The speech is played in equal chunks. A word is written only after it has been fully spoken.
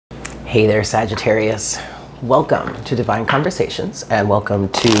Hey there, Sagittarius. Welcome to Divine Conversations and welcome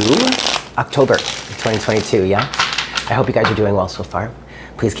to October 2022, yeah? I hope you guys are doing well so far.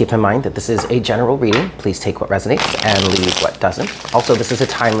 Please keep in mind that this is a general reading. Please take what resonates and leave what doesn't. Also, this is a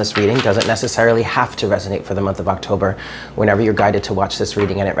timeless reading. Doesn't necessarily have to resonate for the month of October. Whenever you're guided to watch this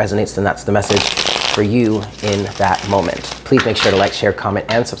reading and it resonates, then that's the message for you in that moment. Please make sure to like, share, comment,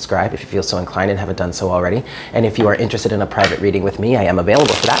 and subscribe if you feel so inclined and haven't done so already. And if you are interested in a private reading with me, I am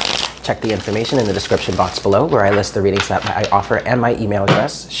available for that. Check the information in the description box below where I list the readings that I offer and my email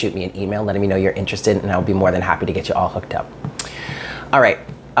address. Shoot me an email letting me know you're interested and I'll be more than happy to get you all hooked up. All right.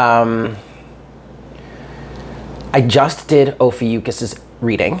 I just did Ophiuchus's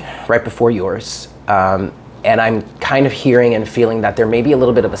reading right before yours. And I'm kind of hearing and feeling that there may be a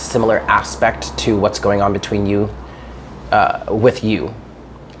little bit of a similar aspect to what's going on between you, between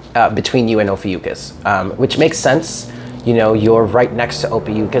you and Ophiuchus, which makes sense. You know, you're right next to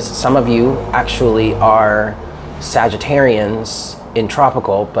Ophiuchus. Some of you actually are Sagittarians in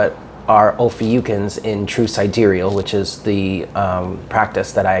tropical, but are Ophiuchans in true sidereal, which is the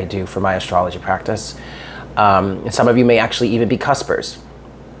practice that I do for my astrology practice. And some of you may actually even be cuspers.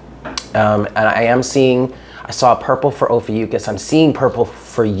 And I saw purple for Ophiuchus. I'm seeing purple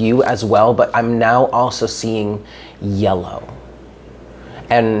for you as well, but I'm now also seeing yellow.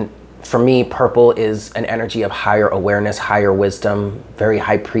 And for me, purple is an energy of higher awareness, higher wisdom, very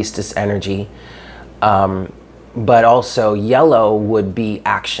high priestess energy. But also yellow would be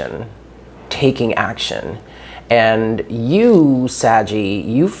action, taking action. And you, Saggy,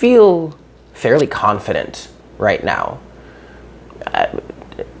 you feel fairly confident right now.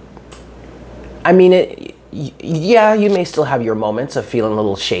 I mean, yeah, you may still have your moments of feeling a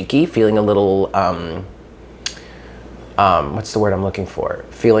little shaky, feeling a little, what's the word I'm looking for?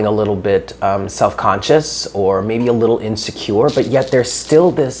 Feeling a little bit self-conscious or maybe a little insecure, but yet there's still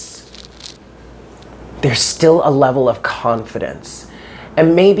a level of confidence.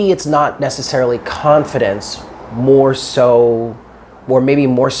 And maybe it's not necessarily confidence, more so, or maybe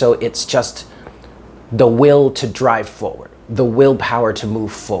more so it's just the will to drive forward, the willpower to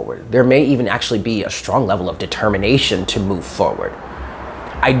move forward. There may even actually be a strong level of determination to move forward.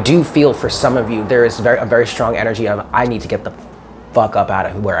 I do feel for some of you, there is a very strong energy of, I need to get the fuck up out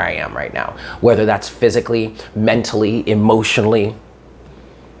of where I am right now. Whether that's physically, mentally, emotionally.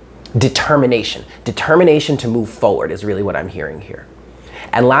 Determination to move forward is really what I'm hearing here.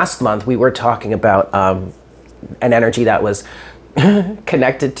 And last month we were talking about an energy that was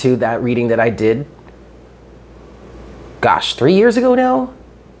connected to that reading that I did, gosh, 3 years ago now?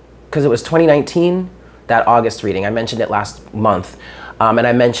 Because it was 2019, that August reading. I mentioned it last month. And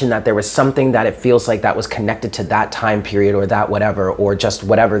I mentioned that there was something that it feels like that was connected to that time period or that whatever, or just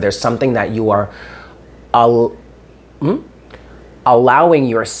whatever. There's something that you are allowing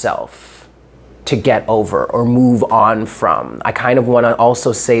yourself to get over or move on from. I kind of want to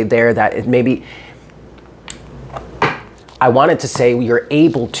also say there that it maybe, I wanted to say you're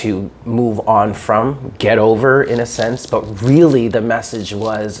able to move on from, get over in a sense, but really the message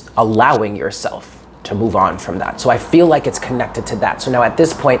was allowing yourself to move on from that. So I feel like it's connected to that. So now at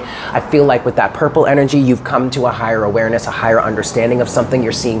this point, I feel like with that purple energy, you've come to a higher awareness, a higher understanding of something,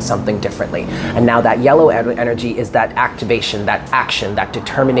 you're seeing something differently. And now that yellow energy is that activation, that action, that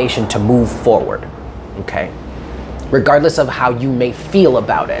determination to move forward, okay? Regardless of how you may feel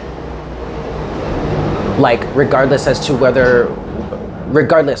about it. Like, regardless as to whether,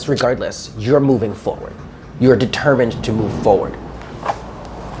 regardless, you're moving forward. You're determined to move forward.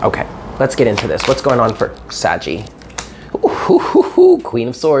 Okay. Let's get into this. What's going on for Saggy? Queen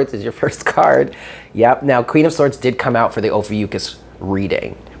of Swords is your first card. Yep. Now, Queen of Swords did come out for the Ophiuchus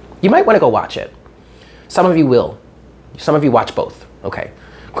reading. You might want to go watch it. Some of you will. Some of you watch both. Okay.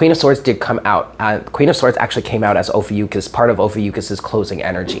 Queen of Swords did come out. Queen of Swords actually came out as Ophiuchus, part of Ophiuchus's closing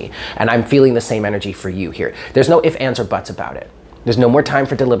energy. And I'm feeling the same energy for you here. There's no ifs, ands, or buts about it. There's no more time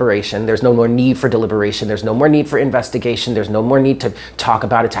for deliberation. There's no more need for deliberation. There's no more need for investigation. There's no more need to talk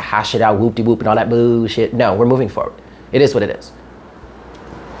about it, to hash it out, whoop-de-whoop and all that bullshit. No, we're moving forward. It is what it is.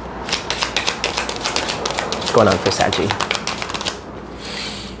 What's going on for Saggy?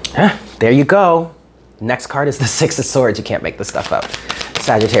 Huh, there you go. Next card is the Six of Swords. You can't make this stuff up.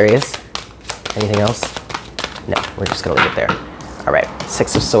 Sagittarius, anything else? No, we're just gonna leave it there. All right,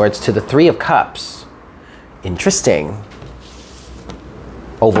 Six of Swords to the Three of Cups. Interesting.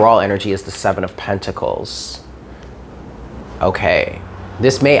 Overall energy is the Seven of Pentacles. Okay.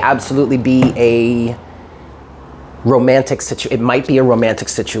 This may absolutely be a romantic situation. It might be a romantic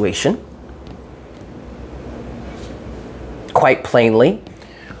situation. Quite plainly,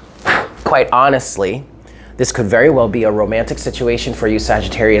 quite honestly, This could very well be a romantic situation for you,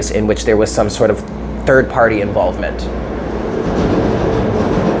 Sagittarius, in which there was some sort of third-party involvement.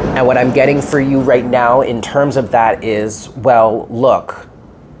 And what I'm getting for you right now in terms of that is, well, look,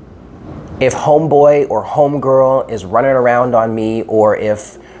 if homeboy or homegirl is running around on me, or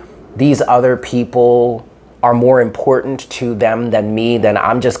if these other people are more important to them than me, then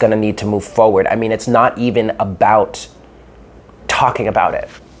I'm just gonna need to move forward. I mean, it's not even about talking about it.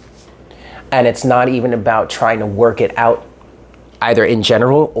 And it's not even about trying to work it out, either in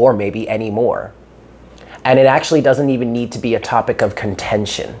general or maybe anymore. And it actually doesn't even need to be a topic of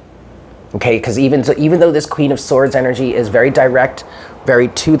contention. Okay, because even though this Queen of Swords energy is very direct, very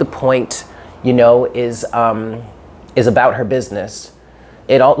to the point, you know, is about her business,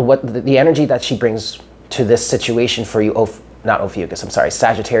 the energy that she brings to this situation for you, not Ophiuchus, I'm sorry,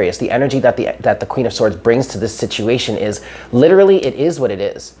 Sagittarius, the energy that the Queen of Swords brings to this situation is literally, it is what it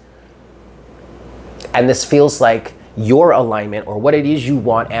is. And this feels like your alignment, or what it is you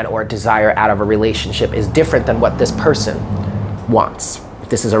want and or desire out of a relationship, is different than what this person wants. If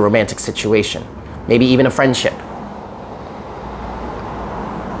this is a romantic situation, maybe even a friendship.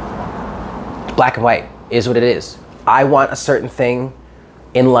 Black and white is what it is. I want a certain thing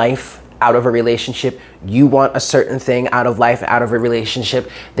in life out of a relationship. You want a certain thing out of life, out of a relationship.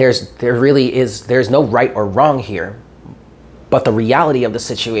 There's no right or wrong here. But the reality of the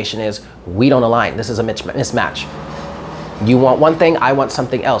situation is we don't align. This is a mismatch. You want one thing, I want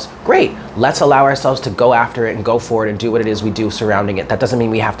something else. Great, let's allow ourselves to go after it and go forward and do what it is we do surrounding it. That doesn't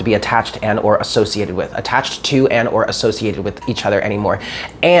mean we have to be attached and or associated to and or associated with each other anymore.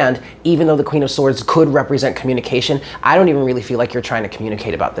 And even though the Queen of Swords could represent communication, I don't even really feel like you're trying to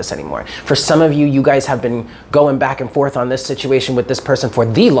communicate about this anymore. For some of you, you guys have been going back and forth on this situation with this person for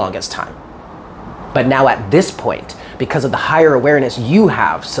the longest time. But now at this point, because of the higher awareness you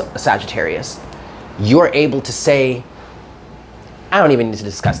have, Sagittarius, you're able to say, I don't even need to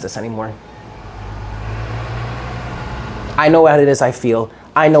discuss this anymore. I know what it is I feel.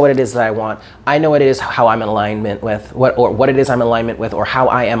 I know what it is that I want. I know what it is, how I'm in alignment with, what it is I'm in alignment with, or how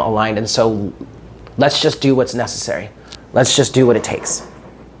I am aligned. And so let's just do what's necessary. Let's just do what it takes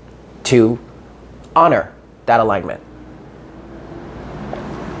to honor that alignment.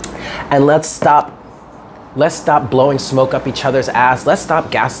 And let's stop blowing smoke up each other's ass. Let's stop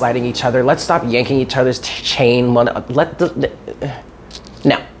gaslighting each other. Let's stop yanking each other's chain. No.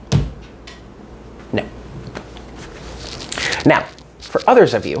 Now, for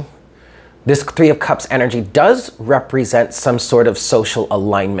others of you, this Three of Cups energy does represent some sort of social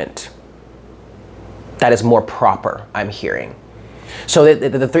alignment that is more proper, I'm hearing. So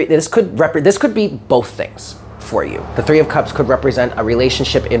this could be both things for you. The Three of Cups could represent a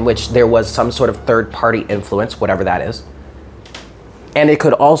relationship in which there was some sort of third-party influence, whatever that is. And it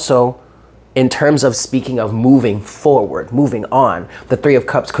could also, in terms of speaking of moving forward, moving on, the Three of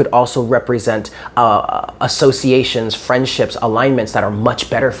Cups could also represent associations, friendships, alignments that are much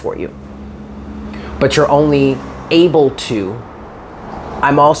better for you. But you're only able to,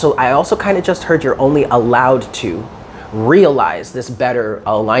 I also kind of just heard you're only allowed to realize this better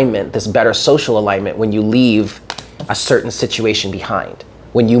alignment, this better social alignment when you leave a certain situation behind,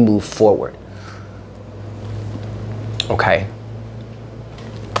 when you move forward. Okay.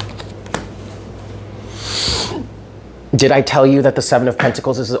 Did I tell you that the Seven of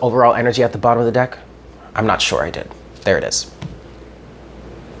Pentacles is the overall energy at the bottom of the deck? I'm not sure I did. There it is.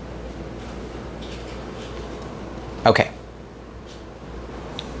 Okay.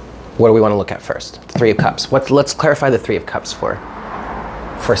 What do we want to look at first? The Three of Cups. Let's clarify the Three of Cups for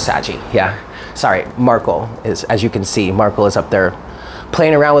Saggy. Yeah. Sorry, Markle is, as you can see, Markle is up there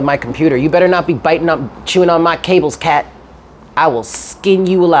playing around with my computer. You better not be biting up, chewing on my cables, cat. I will skin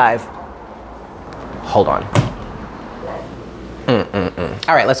you alive. Hold on.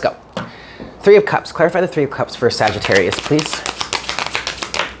 All right, let's go. Three of Cups. Clarify the Three of Cups for Sagittarius, please.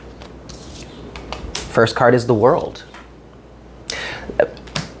 First card is the World.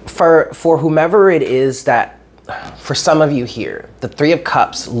 For whomever it is that, for some of you here, the Three of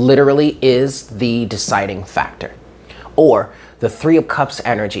Cups literally is the deciding factor. Or the Three of Cups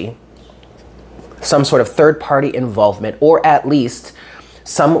energy, some sort of third-party involvement, or at least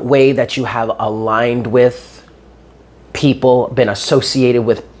some way that you have aligned with people, been associated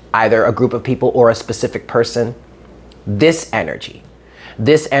with either a group of people or a specific person. This energy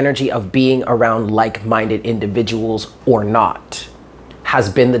of being around like-minded individuals or not, has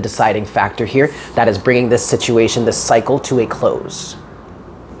been the deciding factor here that is bringing this situation, this cycle, to a close.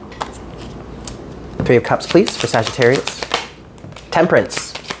 Three of Cups, please, for Sagittarius.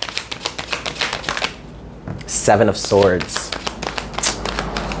 Temperance. Seven of Swords.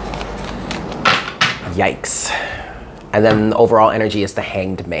 Yikes. And then the overall energy is the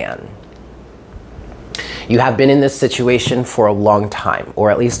Hanged Man. You have been in this situation for a long time, or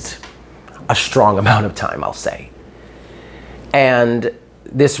at least a strong amount of time, I'll say. And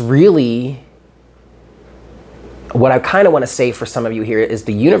this really, what I kind of want to say for some of you here is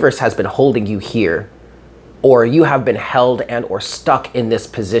the universe has been holding you here, or you have been held and or stuck in this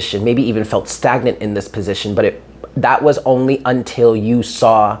position, maybe even felt stagnant in this position, but that was only until you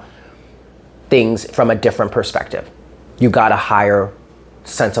saw things from a different perspective. You got a higher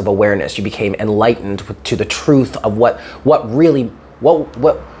sense of awareness. You became enlightened to the truth of what really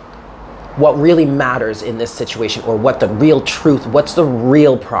matters in this situation, or what the real truth, what's the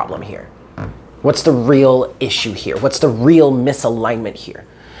real problem here? What's the real issue here? What's the real misalignment here?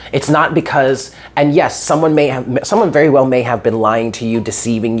 It's not because, and yes, someone very well may have been lying to you,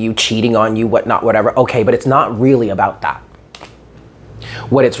 deceiving you, cheating on you, whatnot, whatever. Okay, but it's not really about that.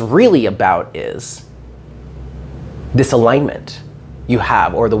 What it's really about is this alignment you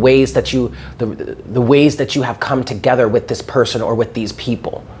have, or the ways that you have come together with this person or with these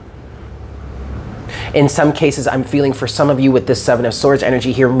people. In some cases, I'm feeling for some of you with this Seven of Swords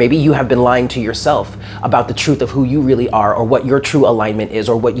energy here, maybe you have been lying to yourself about the truth of who you really are, or what your true alignment is,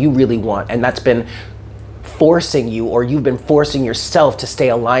 or what you really want. And that's been forcing you, or you've been forcing yourself to stay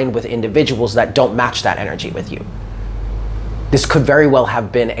aligned with individuals that don't match that energy with you. This could very well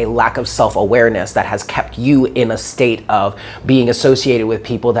have been a lack of self-awareness that has kept you in a state of being associated with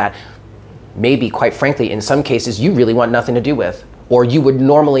people that maybe, quite frankly, in some cases, you really want nothing to do with, or you would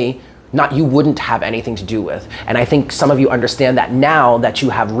normally you wouldn't have anything to do with. And I think some of you understand that now that you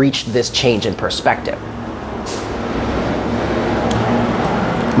have reached this change in perspective.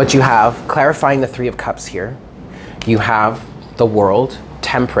 But you have clarifying the Three of Cups here. You have the World,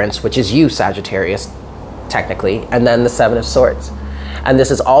 Temperance, which is you, Sagittarius, technically, and then the Seven of Swords. And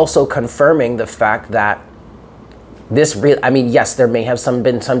this is also confirming the fact that this I mean, yes, there may have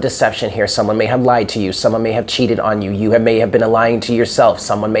been some deception here. Someone may have lied to you. Someone may have cheated on you. You may have been lying to yourself.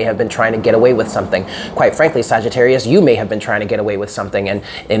 Someone may have been trying to get away with something. Quite frankly, Sagittarius, you may have been trying to get away with something. And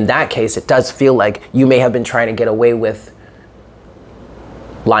in that case, it does feel like you may have been trying to get away with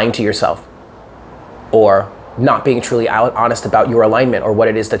lying to yourself, or not being truly honest about your alignment, or what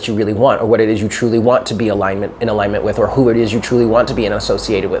it is that you really want, or what it is you truly want to be in alignment with, or who it is you truly want to be in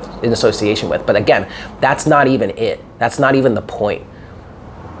association with. But again, that's not even it. That's not even the point.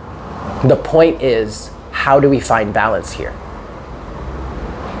 The point is, how do we find balance here?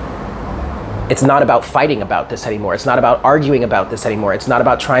 It's not about fighting about this anymore. It's not about arguing about this anymore. It's not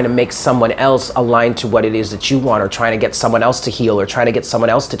about trying to make someone else align to what it is that you want, or trying to get someone else to heal, or trying to get someone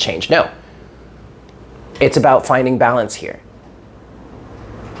else to change. No. It's about finding balance here.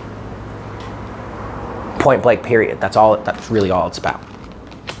 Point blank, period. That's really all it's about.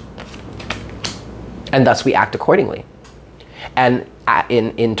 And thus we act accordingly. And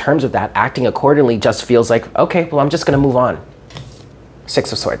in terms of that, acting accordingly just feels like, okay, well, I'm just going to move on.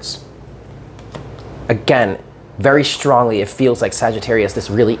 Six of Swords. Again, very strongly, it feels like, Sagittarius,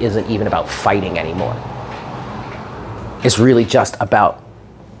 this really isn't even about fighting anymore. It's really just about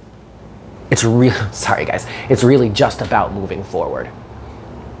sorry guys, it's really just about moving forward.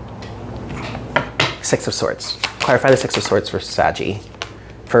 Six of Swords. Clarify the Six of Swords for Saggy.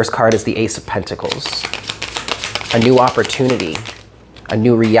 First card is the Ace of Pentacles. A new opportunity, a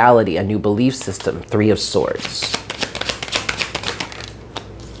new reality, a new belief system. Three of Swords.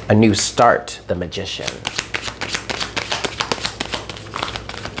 A new start, the Magician.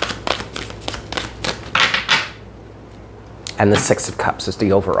 And the Six of Cups is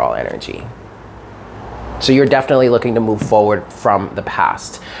the overall energy. So you're definitely looking to move forward from the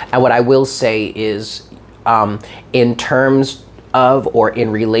past. And what I will say is, in terms of, or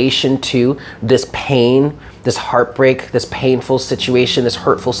in relation to this pain, this heartbreak, this painful situation, this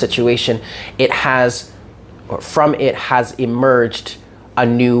hurtful situation, from it has emerged a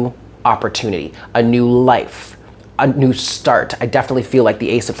new opportunity, a new life, a new start. I definitely feel like the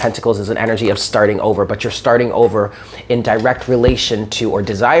Ace of Pentacles is an energy of starting over, but you're starting over in direct relation to, or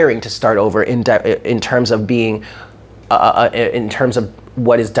desiring to start over in terms of being, in terms of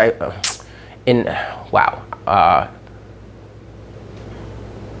what is,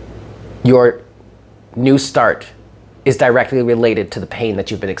 your new start is directly related to the pain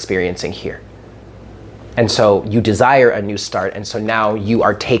that you've been experiencing here. And so you desire a new start, and so now you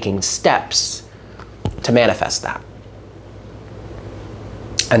are taking steps to manifest that.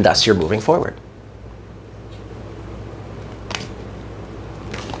 And thus you're moving forward.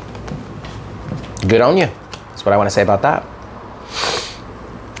 Good on you. That's what I want to say about that.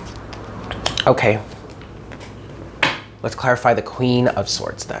 Okay. Let's clarify the Queen of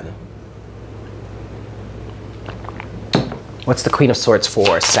Swords then. What's the Queen of Swords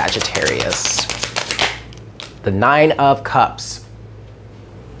for Sagittarius? The Nine of Cups.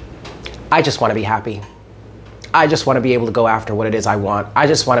 I just want to be happy. I just want to be able to go after what it is I want. I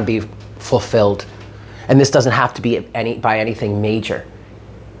just want to be fulfilled. And this doesn't have to be by anything major.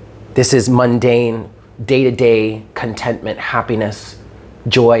 This is mundane, day-to-day contentment, happiness,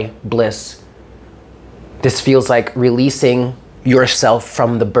 joy, bliss. This feels like releasing yourself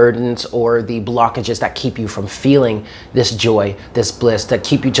from the burdens or the blockages that keep you from feeling this joy, this bliss, that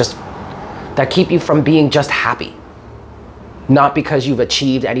keep you from being just happy. Not because you've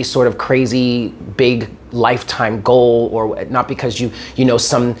achieved any sort of crazy big lifetime goal, or not because you know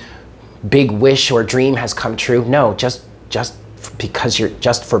some big wish or dream has come true. No, just because you're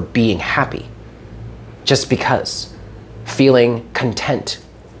just for being happy. Just because. Feeling content.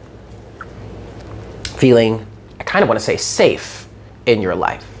 Feeling, I kind of want to say, safe in your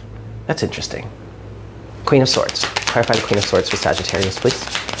life. That's interesting. Queen of Swords. Clarify the Queen of Swords for Sagittarius, please.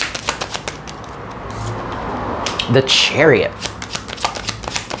 The Chariot.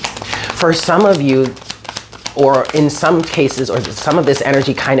 For some of you, or in some cases, or some of this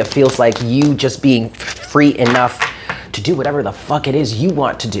energy kind of feels like you just being free enough to do whatever the fuck it is you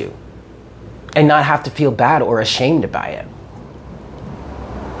want to do and not have to feel bad or ashamed by it.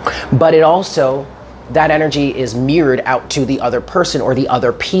 But it also, that energy is mirrored out to the other person or the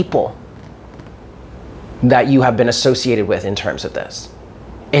other people that you have been associated with in terms of this.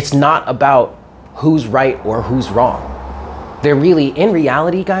 It's not about who's right or who's wrong. There really, in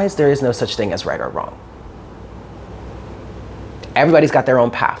reality, guys, there is no such thing as right or wrong. Everybody's got their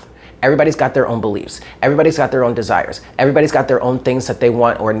own path. Everybody's got their own beliefs. Everybody's got their own desires. Everybody's got their own things that they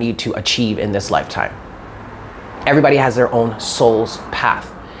want or need to achieve in this lifetime. Everybody has their own soul's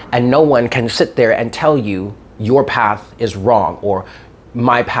path. And no one can sit there and tell you your path is wrong or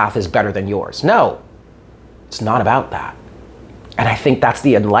my path is better than yours. No, it's not about that. And I think that's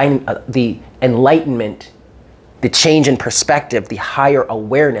the enlightenment, the change in perspective, the higher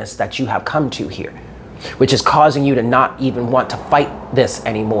awareness that you have come to here, which is causing you to not even want to fight this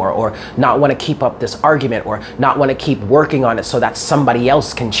anymore, or not want to keep up this argument, or not want to keep working on it so that somebody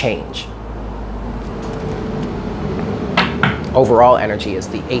else can change. Overall energy is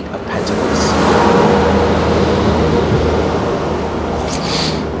the Eight of Pentacles.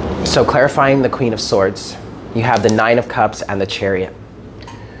 So clarifying the Queen of Swords, you have the Nine of Cups and the Chariot.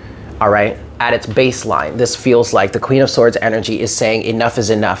 All right, at its baseline, this feels like the Queen of Swords energy is saying enough is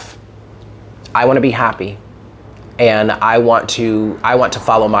enough. I want to be happy, and I want to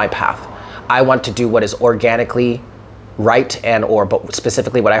follow my path. I want to do what is organically right, but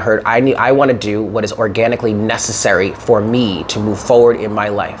specifically what I heard, I want to do what is organically necessary for me to move forward in my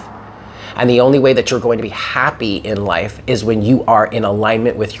life. And the only way that you're going to be happy in life is when you are in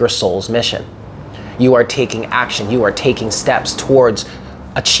alignment with your soul's mission. You are taking action. You are taking steps towards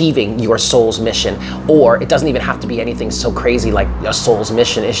achieving your soul's mission. Or it doesn't even have to be anything so crazy like a soul's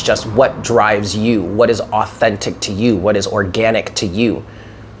mission. It's just what drives you, what is authentic to you, what is organic to you,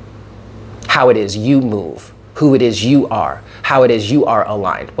 how it is you move, who it is you are, how it is you are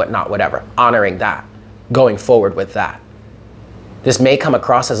aligned, whatever. Honoring that, going forward with that. This may come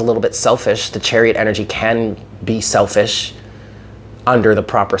across as a little bit selfish. The Chariot energy can be selfish under the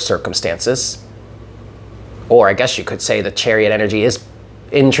proper circumstances. Or I guess you could say the Chariot energy is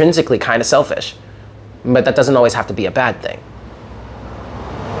intrinsically kind of selfish, but that doesn't always have to be a bad thing.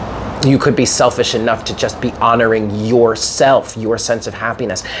 You could be selfish enough to just be honoring yourself, your sense of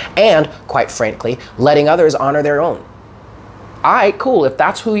happiness, and quite frankly, letting others honor their own. All right, cool. If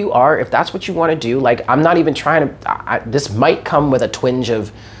that's who you are, if that's what you want to do, like, I'm not even trying to, this might come with a twinge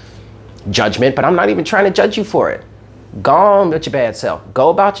of judgment, but I'm not even trying to judge you for it. Go on with your bad self. Go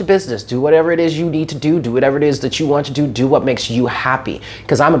about your business. Do whatever it is you need to do. Do whatever it is that you want to do. Do what makes you happy.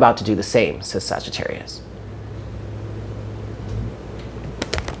 Because I'm about to do the same, says Sagittarius.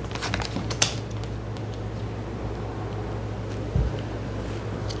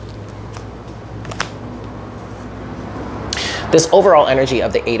 This overall energy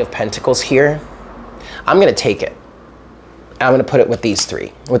of the Eight of Pentacles here, I'm going to take it. I'm going to put it with these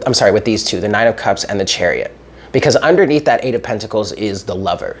three. With these two, the Nine of Cups and the Chariot. Because underneath that Eight of Pentacles is the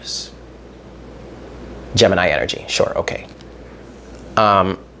Lovers. Gemini energy, sure, okay.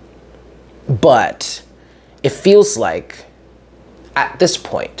 But it feels like at this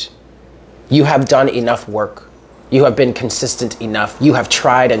point, you have done enough work. You have been consistent enough. You have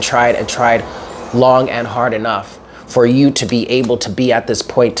tried and tried and tried long and hard enough for you to be able to be at this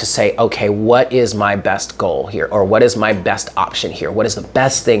point to say, okay, what is my best goal here? Or what is my best option here? What is the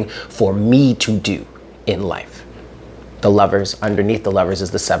best thing for me to do in life? The Lovers, underneath the Lovers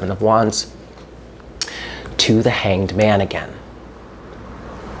is the Seven of Wands. To the Hanged Man again.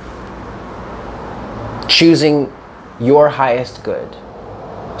 choosing your highest good,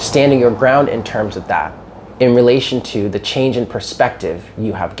 standing your ground in terms of that, in relation to the change in perspective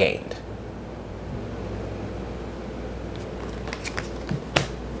you have gained.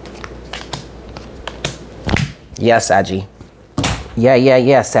 Yeah, Saggy.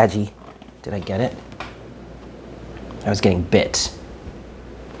 Yeah, Saggy. Did I get it? I was getting bit.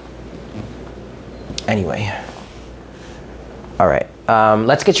 Anyway. All right.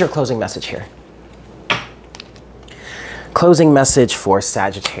 Let's get your closing message here. Closing message for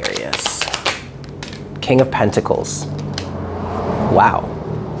Sagittarius. King of Pentacles. Wow.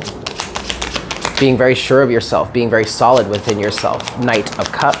 Being very sure of yourself, being very solid within yourself. Knight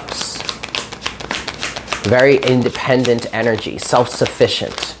of Cups. Very independent energy,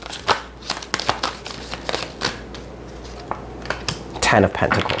 self-sufficient. 10 of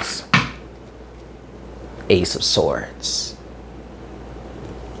Pentacles. Ace of Swords.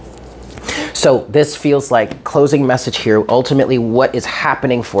 So this feels like closing message here. Ultimately, what is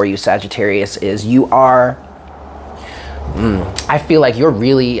happening for you, Sagittarius, is you are, I feel like you're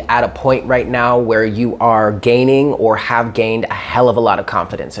really at a point right now where you are gaining or have gained a hell of a lot of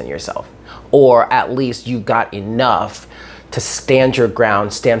confidence in yourself. Or at least you got enough to stand your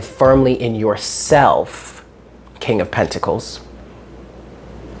ground, stand firmly in yourself, King of Pentacles,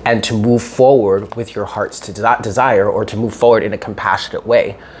 and to move forward with your heart's desire, or to move forward in a compassionate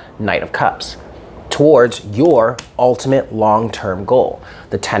way, Knight of Cups, towards your ultimate long-term goal,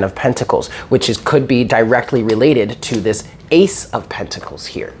 the 10 of Pentacles, which could be directly related to this Ace of Pentacles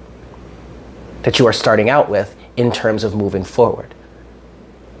here that you are starting out with in terms of moving forward.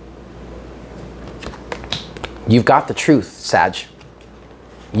 You've got the truth, Sag.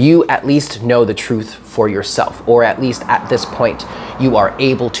 You at least know the truth for yourself, or at least at this point, you are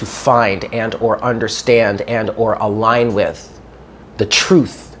able to find and or understand and or align with the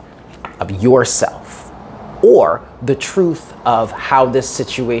truth of yourself, or the truth of how this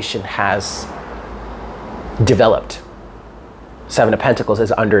situation has developed. 7 of Pentacles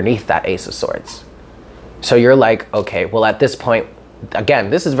is underneath that Ace of Swords. So you're like, okay, well, at this point, again,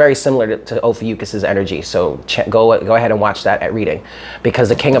 this is very similar to Ophiuchus's energy, so go ahead and watch that at reading, because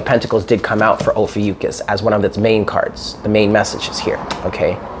the King of Pentacles did come out for Ophiuchus as one of its main cards, the main messages here,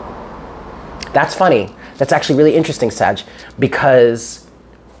 okay? That's funny. That's actually really interesting, Sag, because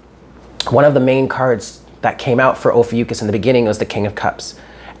one of the main cards that came out for Ophiuchus in the beginning was the King of Cups.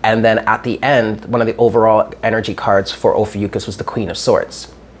 And then at the end, one of the overall energy cards for Ophiuchus was the Queen of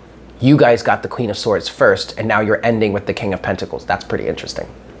Swords. You guys got the Queen of Swords first, and now you're ending with the King of Pentacles. That's pretty interesting.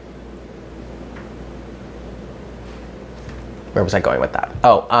 Where was I going with that?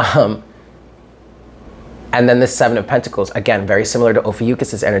 Oh, and then this 7 of Pentacles, again, very similar to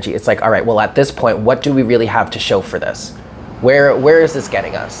Ophiuchus's energy. It's like, all right, well, at this point, what do we really have to show for this? Where is this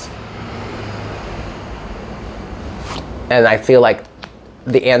getting us? And I feel like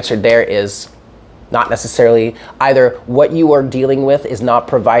the answer there is not necessarily either what you are dealing with is not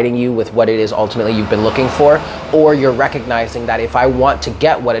providing you with what it is ultimately you've been looking for, or you're recognizing that if I want to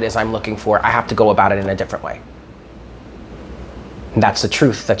get what it is I'm looking for, I have to go about it in a different way. And that's the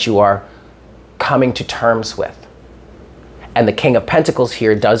truth that you are coming to terms with. And the King of Pentacles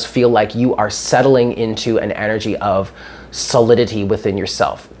here does feel like you are settling into an energy of solidity within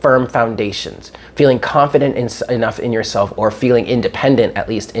yourself, firm foundations, feeling confident enough in yourself, or feeling independent at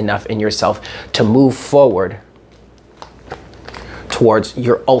least enough in yourself to move forward towards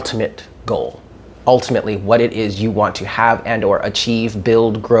your ultimate goal. Ultimately, what it is you want to have and or achieve,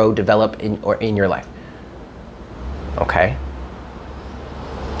 build, grow, develop in your life. Okay?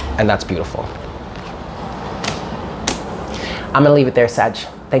 And that's beautiful. I'm gonna leave it there, Sag.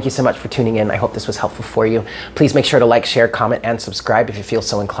 Thank you so much for tuning in. I hope this was helpful for you. Please make sure to like, share, comment, and subscribe if you feel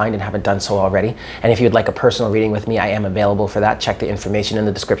so inclined and haven't done so already. And if you'd like a personal reading with me, I am available for that. Check the information in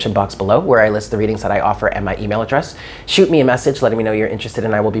the description box below, where I list the readings that I offer and my email address. Shoot me a message letting me know you're interested,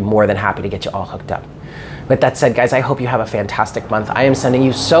 and I will be more than happy to get you all hooked up. With that said, guys, I hope you have a fantastic month. I am sending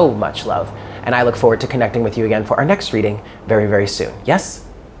you so much love, and I look forward to connecting with you again for our next reading very, very soon. Yes?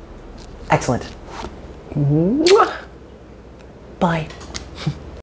 Excellent. Mwah. Bye.